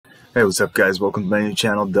Hey, what's up guys? Welcome to my new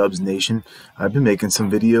channel, Dubs Nation. I've been making some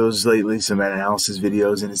videos lately, some analysis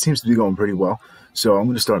videos, and it seems to be going pretty well. So I'm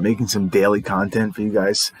going to start making some daily content for you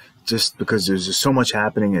guys, just because there's just so much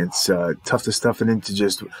happening, and it's tough to stuff it into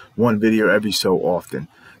just one video every so often.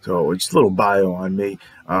 So just a little bio on me.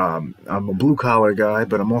 I'm a blue-collar guy,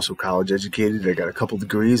 but I'm also college educated. I got a couple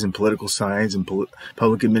degrees in political science and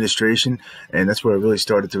public administration, and that's where I really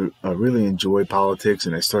started to really enjoy politics,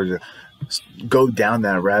 and I started to go down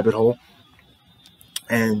that rabbit hole.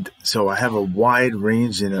 And so I have a wide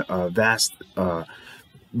range and a vast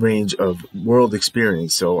range of world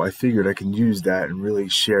experience, so I figured I can use that and really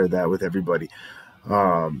share that with everybody.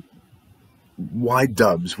 Why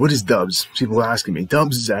Dubs? What is Dubs? People are asking me.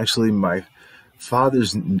 Dubs is actually my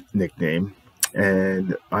father's nickname,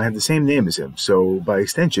 and I have the same name as him, so by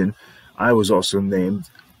extension I was also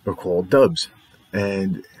named or called Dubs,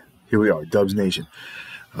 and here we are, Dubs Nation.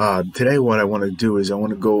 Today what I want to do is I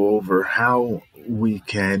want to go over how we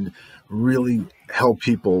can really help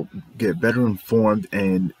people get better informed,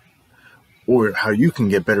 or how you can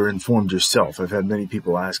get better informed yourself. I've had many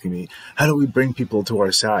people asking me, how do we bring people to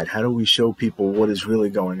our side? How do we show people what is really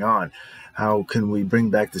going on? How can we bring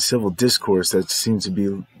back the civil discourse that seems to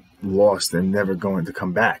be lost and never going to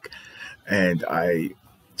come back? And I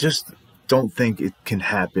just don't think it can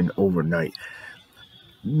happen overnight.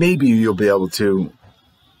 Maybe you'll be able to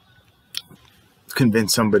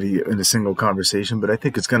convince somebody in a single conversation, but I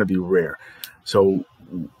think it's going to be rare. So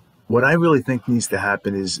what I really think needs to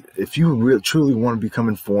happen is, if you truly want to become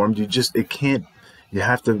informed, you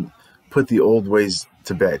have to put the old ways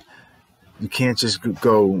to bed. You can't just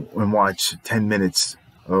go and watch 10 minutes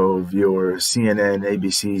of your CNN,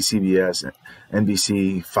 ABC, CBS,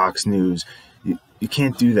 NBC, Fox News. You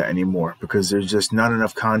can't do that anymore, because there's just not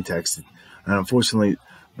enough context. And unfortunately,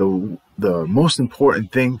 the most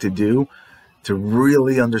important thing to do to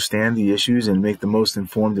really understand the issues and make the most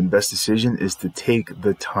informed and best decision is to take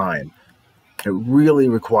the time. It really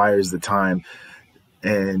requires the time,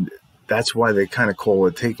 and that's why they kind of call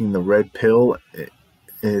it taking the red pill.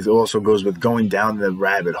 It also goes with going down the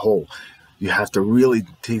rabbit hole. You have to really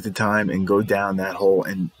take the time and go down that hole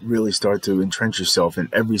and really start to entrench yourself in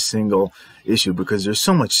every single issue, because there's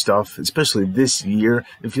so much stuff, especially this year.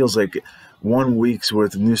 It feels like 1 week's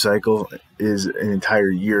worth of news cycle is an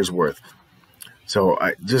entire year's worth. So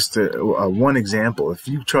just one example, if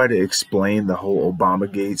you try to explain the whole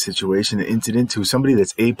Obamagate situation and incident to somebody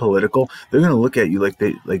that's apolitical, they're going to look at you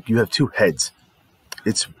like you have two heads.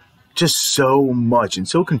 It's just so much and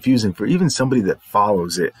so confusing for even somebody that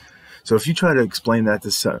follows it. So if you try to explain that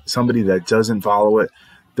to somebody that doesn't follow it,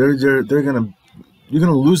 you're going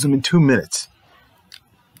to lose them in 2 minutes.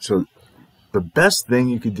 So the best thing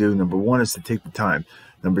you could do, number one, is to take the time.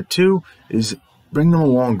 Number two is bring them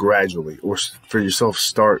along gradually, or for yourself,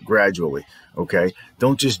 start gradually, okay?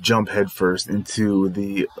 Don't just jump headfirst into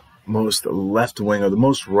the most left-wing or the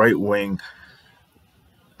most right-wing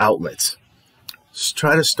outlets. Just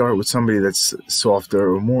try to start with somebody that's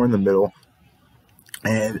softer or more in the middle.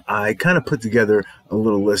 And I kind of put together a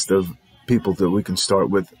little list of people that we can start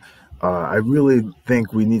with. I really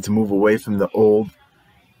think we need to move away from the old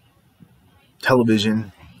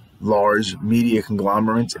television, large media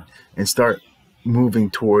conglomerates, and start moving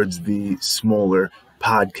towards the smaller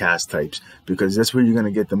podcast types, because that's where you're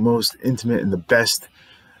going to get the most intimate and the best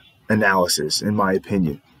analysis, in my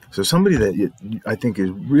opinion. So somebody that I think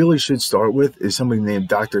really should start with is somebody named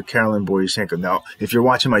Dr. Carolyn Boryashenko. Now, if you're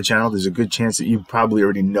watching my channel, there's a good chance that you probably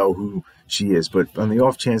already know who she is, but on the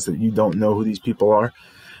off chance that you don't know who these people are,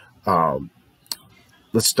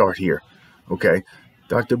 let's start here, okay?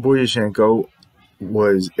 Dr. Boryashenko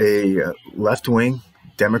was a left-wing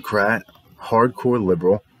Democrat, hardcore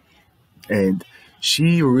liberal, and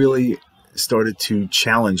she really started to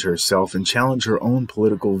challenge herself and challenge her own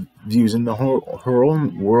political views and her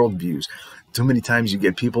own world views. Too many times you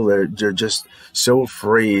get people that are just so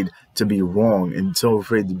afraid to be wrong and so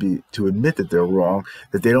afraid to admit that they're wrong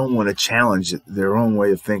that they don't want to challenge their own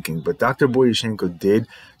way of thinking. But Dr. Boryashenko did.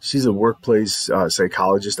 She's a workplace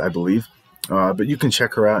psychologist, I believe. But you can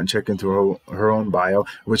check her out and check into her own bio.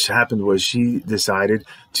 Which happened was she decided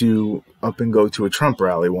to up and go to a Trump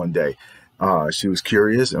rally one day. She was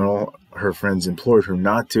curious, and all her friends implored her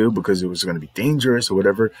not to because it was going to be dangerous or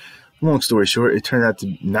whatever. Long story short, it turned out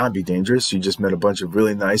to not be dangerous. She just met a bunch of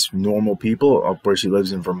really nice, normal people up where she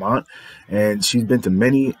lives in Vermont, and she's been to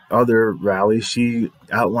many other rallies. She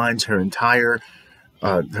outlines her entire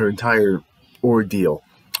ordeal,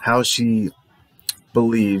 how she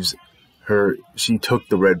believes she took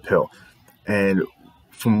the red pill. And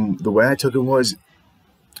from the way I took it was,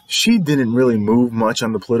 she didn't really move much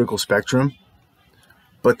on the political spectrum,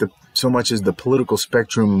 but so much as the political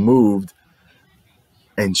spectrum moved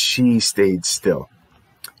and she stayed still.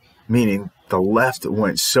 Meaning the left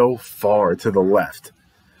went so far to the left.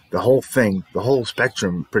 The whole thing, the whole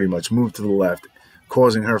spectrum pretty much moved to the left,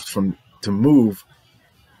 causing her to move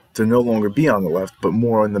to no longer be on the left, but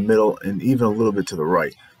more in the middle and even a little bit to the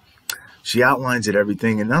right. She outlines it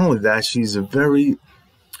everything, and not only that, she's very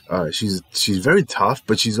tough,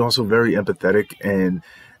 but she's also very empathetic and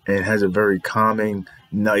has a very calming,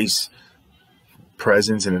 nice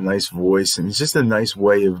presence and a nice voice, and it's just a nice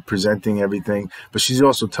way of presenting everything. But she's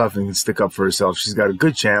also tough and can stick up for herself. She's got a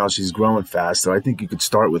good channel. She's growing fast, so I think you could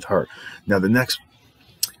start with her. Now, the next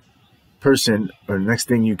person or the next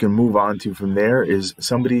thing you can move on to from there is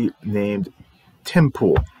somebody named Tim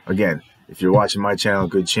Pool. Again, if you're watching my channel,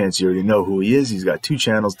 good chance you already know who he is. He's got 2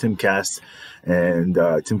 channels, Timcast and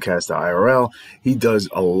Timcast IRL. He does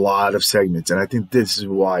a lot of segments, and I think this is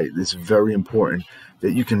why it's very important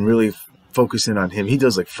that you can really focus in on him. He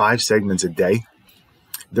does like 5 segments a day.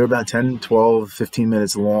 They're about 10, 12, 15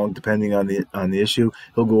 minutes long, depending on the issue.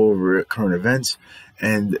 He'll go over current events,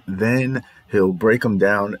 and then he'll break them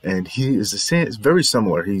down. And he is the same. It's very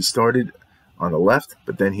similar. He started on the left,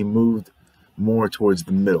 but then he moved more towards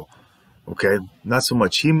the middle. Okay, not so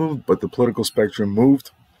much he moved, but the political spectrum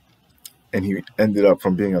moved, and he ended up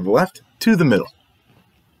from being on the left to the middle.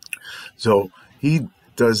 So he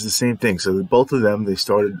does the same thing. So both of them, they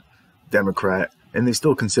started Democrat, and they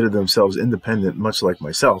still consider themselves independent, much like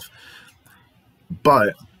myself.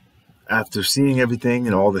 But after seeing everything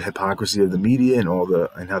and all the hypocrisy of the media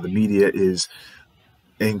and how the media is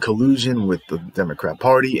in collusion with the Democrat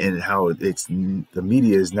Party, and how the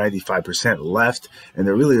media is 95% left, and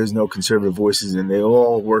there really is no conservative voices, and they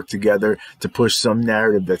all work together to push some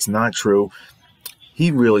narrative that's not true,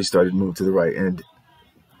 he really started to move to the right. And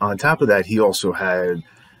on top of that, he also had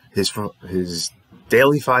his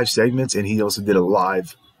daily 5 segments, and he also did a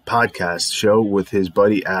live podcast show with his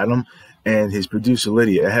buddy Adam and his producer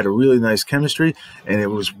Lydia. It had a really nice chemistry, and it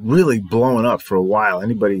was really blowing up for a while.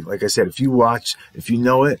 Anybody, like I said, if you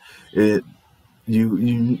know it, you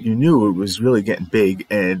knew it was really getting big.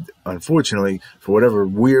 And unfortunately, for whatever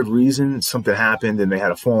weird reason, something happened, and they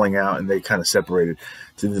had a falling out, and they kind of separated.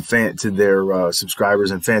 To their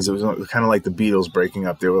subscribers and fans, it was kind of like the Beatles breaking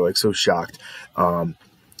up. They were like so shocked.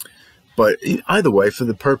 But either way, for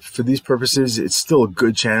these purposes, it's still a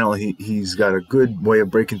good channel. He's got a good way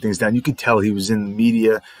of breaking things down. You could tell he was in the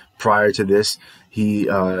media prior to this. He's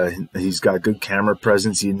got a good camera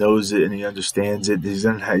presence. He knows it and he understands it. He's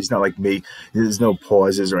not like me. There's no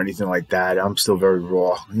pauses or anything like that. I'm still very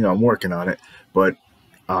raw. I'm working on it. But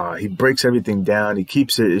he breaks everything down. He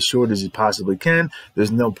keeps it as short as he possibly can.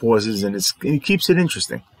 There's no pauses, and he keeps it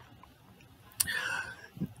interesting.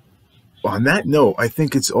 On that note, I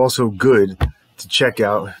think it's also good to check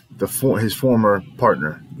out his former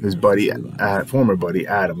partner, his former buddy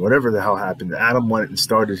Adam. Whatever the hell happened, Adam went and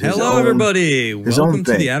started his Hello, everybody. Welcome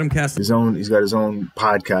to the Adamcast. He's got his own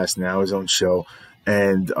podcast now, his own show,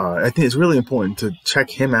 and I think it's really important to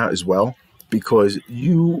check him out as well, because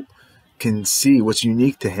you can see what's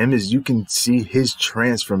unique to him is you can see his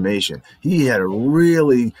transformation. He had a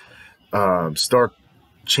really stark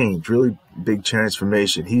change, really big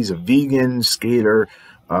transformation. He's a vegan skater,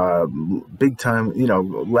 big time,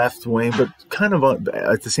 left wing, but kind of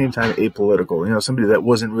at the same time apolitical. Somebody that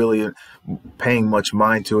wasn't really paying much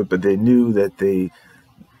mind to it, but they knew that they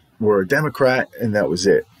were a Democrat, and that was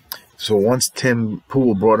it. So once Tim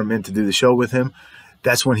Pool brought him in to do the show with him,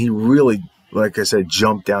 that's when he really, like I said,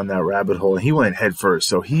 jumped down that rabbit hole, and he went head first.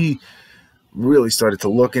 So he really started to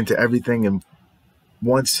look into everything, and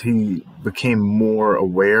once he became more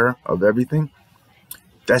aware of everything,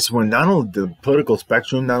 that's when not only the political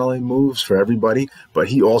spectrum not only moves for everybody, but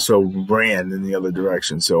he also ran in the other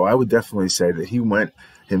direction. So I would definitely say that he went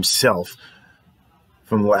himself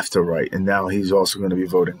from left to right, and now he's also going to be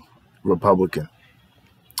voting Republican.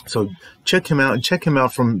 So check him out, and check him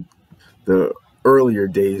out from the earlier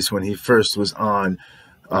days when he first was on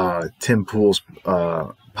Tim Pool's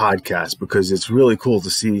podcast, because it's really cool to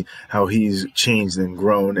see how he's changed and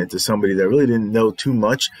grown into somebody that really didn't know too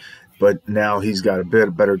much, but now he's got a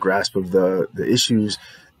better grasp of the issues,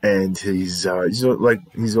 and he's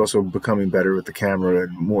also becoming better with the camera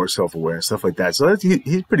and more self-aware and stuff like that. So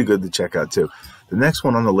he's pretty good to check out too. The next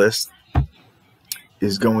one on the list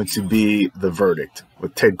is going to be The Verdict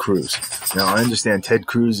with Ted Cruz. Now I understand Ted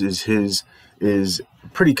Cruz is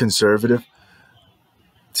pretty conservative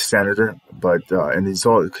senator, but and his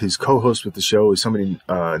co-host with the show is somebody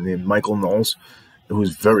named Michael Knowles,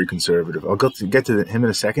 who's very conservative. I'll get to him in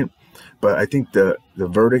a second, but I think the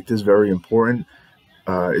verdict is very important.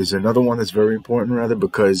 is another one that's very important, rather,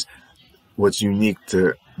 because what's unique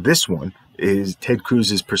to this one is Ted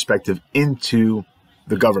Cruz's perspective into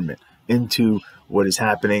the government, into what is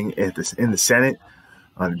happening in the Senate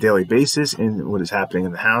on a daily basis, and what is happening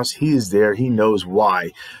in the House. He is there. He knows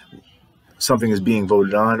why something is being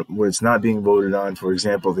voted on, what it's not being voted on. For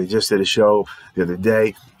example, they just did a show the other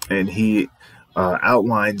day, and he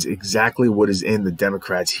outlines exactly what is in the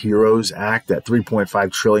Democrats' HEROES Act, that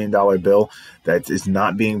 $3.5 trillion bill that is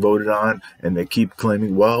not being voted on. And they keep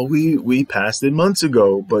claiming, well, we passed it months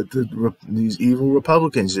ago, but these evil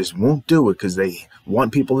Republicans just won't do it because they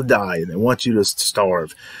want people to die and they want you to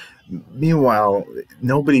starve. Meanwhile,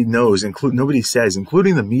 nobody knows, nobody says,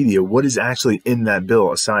 including the media, what is actually in that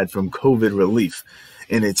bill aside from COVID relief.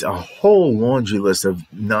 And it's a whole laundry list of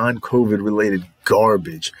non-COVID related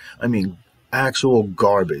garbage. I mean, actual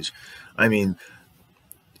garbage. I mean,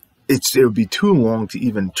 it would be too long to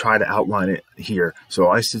even try to outline it here. So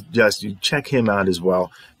I suggest you check him out as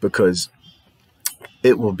well, because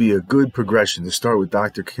it will be a good progression to start with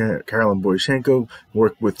Dr. Carolyn Borysenko,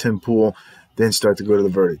 work with Tim Pool, then start to go to the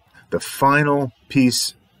verdict. The final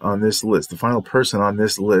piece on this list, the final person on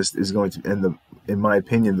this list is going to, and in my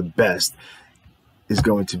opinion, the best, is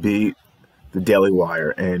going to be the Daily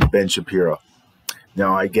Wire and Ben Shapiro.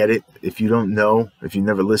 Now, I get it. If you don't know, if you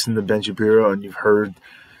never listened to Ben Shapiro and you've heard,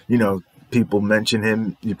 people mention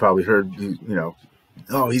him, you probably heard,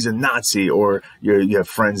 oh, he's a Nazi, or you have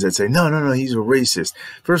friends that say, no, he's a racist.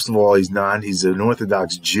 First of all, he's not. He's an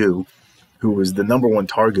Orthodox Jew who was the #1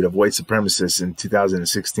 target of white supremacists in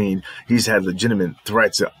 2016. He's had legitimate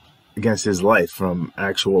threats against his life from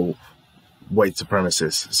actual white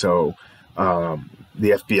supremacists. So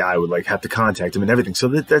the FBI would have to contact him and everything. So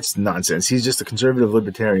that's nonsense. He's just a conservative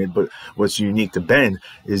libertarian. But what's unique to Ben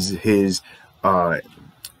is his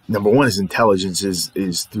 #1, his intelligence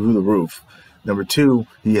is through the roof. #2,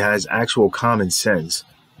 he has actual common sense.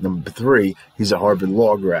 #3, he's a Harvard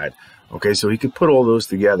Law grad. Okay, so he could put all those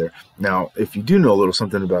together. Now, if you do know a little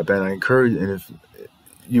something about Ben, I encourage, and if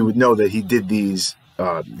you would know that he did these,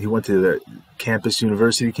 he went to the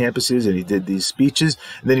university campuses, and he did these speeches,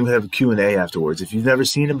 and then he would have a Q&A afterwards. If you've never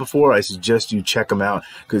seen him before, I suggest you check him out,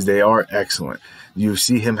 because they are excellent. You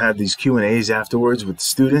see him have these Q&As afterwards with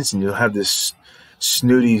students, and you'll have this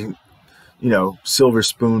snooty, silver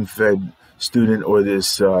spoon-fed student, or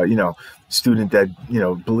this, student that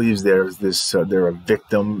believes they're a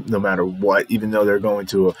victim no matter what, even though they're going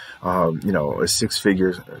to a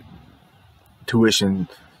 6-figure tuition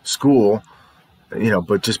school,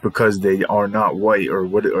 but just because they are not white, or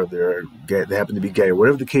they're gay, they happen to be gay, or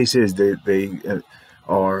whatever the case is, they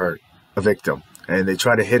are a victim, and they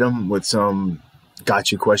try to hit them with some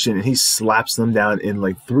gotcha question, and he slaps them down in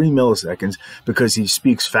 3 milliseconds because he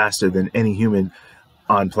speaks faster than any human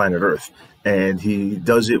on planet Earth. And he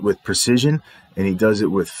does it with precision, and he does it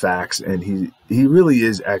with facts, and he really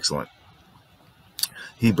is excellent.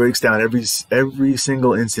 He breaks down every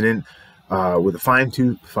single incident with a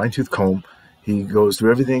fine-tooth comb. He goes through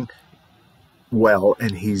everything well,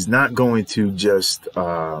 and he's not going to just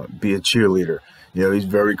be a cheerleader. He's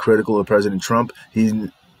very critical of President Trump. He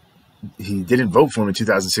didn't vote for him in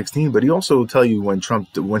 2016, but he also will tell you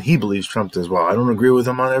when he believes Trump does well. I don't agree with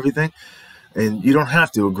him on everything, and you don't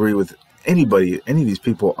have to agree with any of these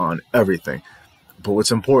people on everything. But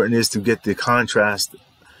what's important is to get the contrast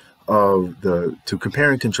to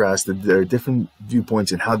compare and contrast their different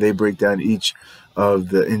viewpoints and how they break down each of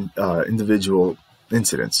the individual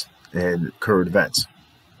incidents and current events.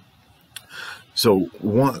 So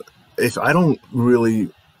if I don't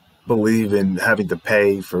really believe in having to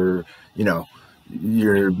pay for,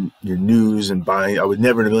 your news and buying, I would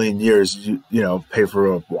never in a million years, pay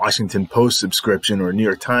for a Washington Post subscription or a New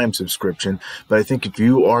York Times subscription. But I think if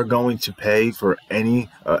you are going to pay for any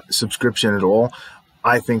subscription at all,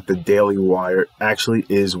 I think the Daily Wire actually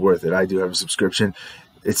is worth it. I do have a subscription.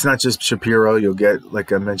 It's not just Shapiro. You'll get,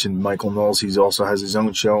 like I mentioned, Michael Knowles. He also has his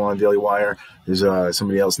own show on Daily Wire. There's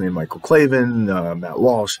somebody else named Michael Clavin, Matt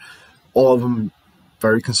Walsh. All of them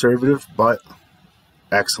very conservative, but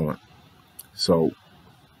excellent. So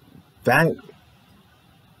that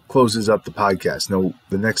closes up the podcast. Now,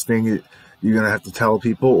 the next thing you're going to have to tell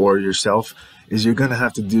people or yourself is you're going to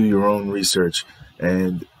have to do your own research.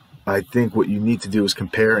 And I think what you need to do is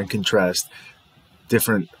compare and contrast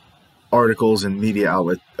different articles and media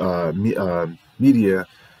media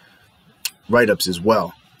write-ups as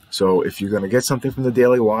well. So if you're going to get something from the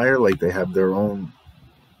Daily Wire, like they have their own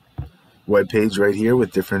webpage right here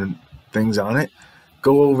with different things on it,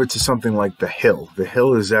 go over to something like The Hill. The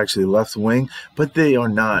Hill is actually left-wing, but they are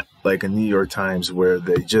not like a New York Times where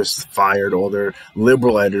they just fired all their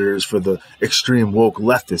liberal editors for the extreme woke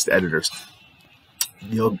leftist editors.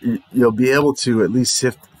 You'll be able to at least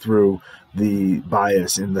sift through the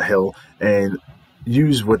bias in The Hill and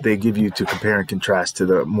use what they give you to compare and contrast to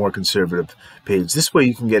the more conservative page. This way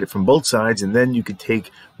you can get it from both sides, and then you can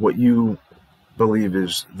take what you believe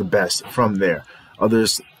is the best from there.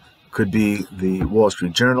 Others could be the Wall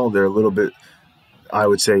Street Journal. They're a little bit, I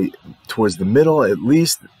would say, towards the middle at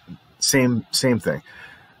least. Same thing.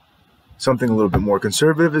 Something a little bit more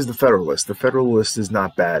conservative is the Federalist. The Federalist is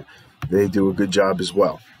not bad. They do a good job as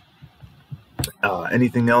well.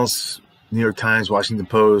 Anything else? New York Times, Washington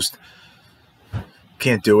Post,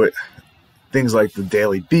 can't do it. Things like the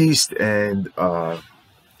Daily Beast and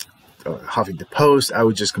Huffington Post, I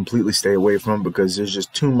would just completely stay away from, because there's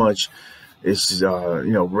just too much. It's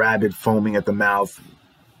rabid foaming at the mouth,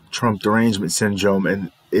 Trump derangement syndrome,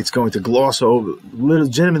 and it's going to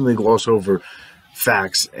legitimately gloss over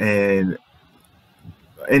facts and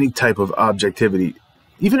any type of objectivity.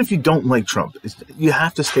 Even if you don't like Trump, you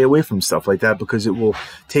have to stay away from stuff like that, because it will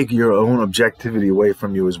take your own objectivity away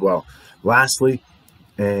from you as well. Lastly,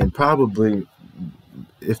 and probably,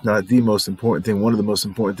 if not the most important thing, one of the most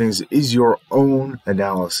important things is your own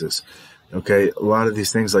analysis. Okay, a lot of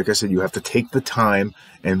these things, like I said, you have to take the time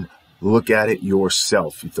and look at it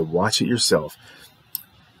yourself. You have to watch it yourself.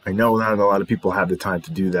 I know not a lot of people have the time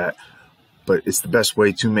to do that, but it's the best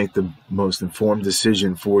way to make the most informed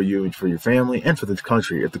decision for you and for your family and for the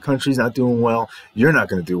country. If the country's not doing well, you're not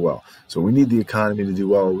going to do well. So we need the economy to do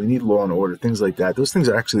well. We need law and order, things like that. Those things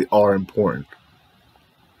are important.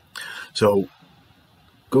 So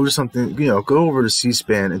go to something, go over to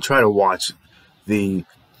C-SPAN and try to watch the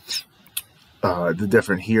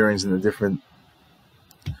different hearings and the different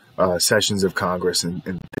sessions of Congress and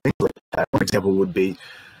things like that. One example would be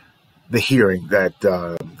the hearing that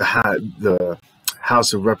the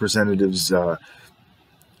House of Representatives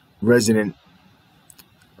resident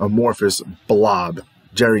amorphous blob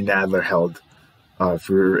Jerry Nadler held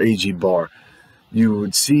for AG Barr. You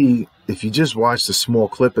would see, if you just watched a small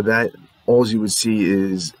clip of that, all you would see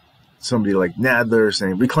is somebody like Nadler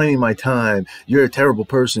saying, "Reclaiming my time, you're a terrible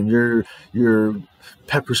person, you're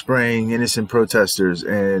pepper spraying innocent protesters,"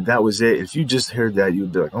 and that was it. If you just heard that,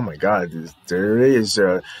 you'd be like, "Oh my God, there it is,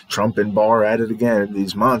 Trump and Barr at it again,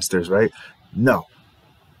 these monsters," right? No,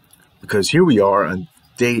 because here we are on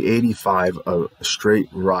day 85 of straight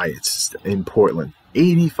riots in Portland,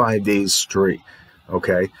 85 days straight.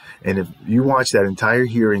 Okay, and if you watch that entire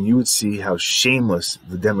hearing, you would see how shameless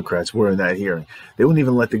the Democrats were in that hearing. They wouldn't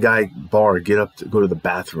even let the guy Barr get up to go to the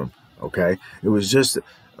bathroom. Okay, it was just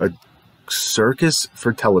a circus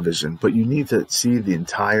for television, but you need to see the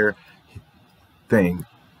entire thing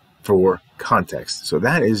for context. So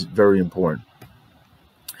that is very important.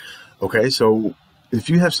 Okay, so if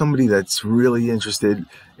you have somebody that's really interested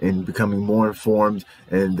in becoming more informed,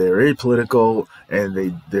 and they're apolitical,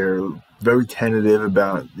 and they're very tentative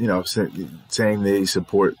about, saying they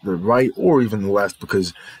support the right or even the left,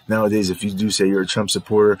 because nowadays, if you do say you're a Trump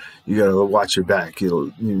supporter, you got to watch your back.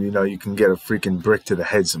 You can get a freaking brick to the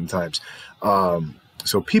head sometimes.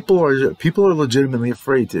 So people are legitimately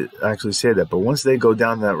afraid to actually say that. But once they go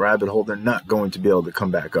down that rabbit hole, they're not going to be able to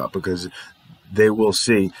come back up, because they will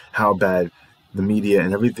see how bad the media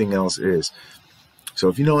and everything else is. So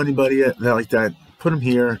if you know anybody like that, put them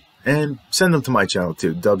here. And send them to my channel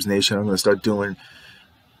too, Dubs Nation. I'm going to start doing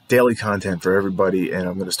daily content for everybody, and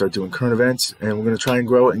I'm going to start doing current events, and we're going to try and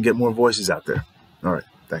grow it and get more voices out there. All right,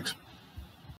 thanks.